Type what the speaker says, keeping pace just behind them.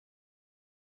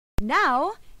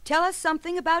Now, tell us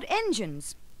something about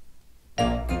engines.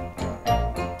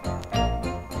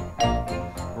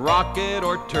 Rocket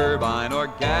or turbine or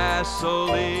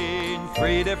gasoline,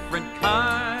 3 different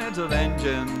kinds of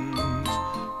engines.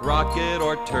 Rocket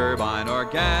or turbine or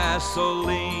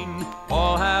gasoline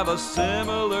all have a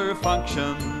similar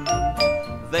function.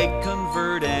 They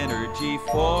convert energy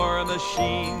for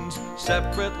machines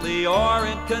separately or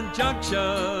in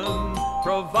conjunction.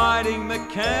 Providing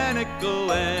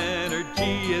mechanical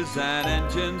energy is an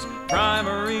engine's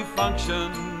primary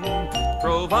function.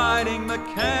 Providing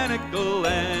mechanical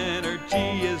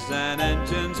energy is an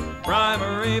engine's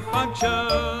primary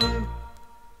function.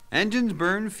 Engines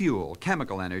burn fuel,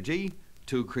 chemical energy,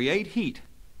 to create heat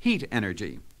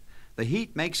energy. The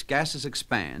heat makes gases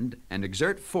expand and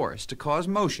exert force to cause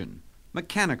motion,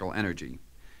 mechanical energy.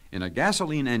 In a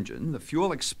gasoline engine, the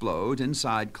fuel explodes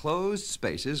inside closed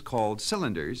spaces called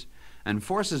cylinders and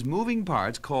forces moving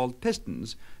parts called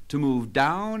pistons to move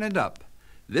down and up.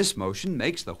 This motion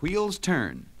makes the wheels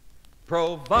turn.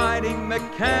 Providing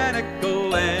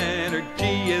mechanical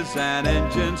energy is an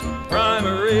engine's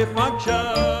primary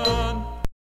function.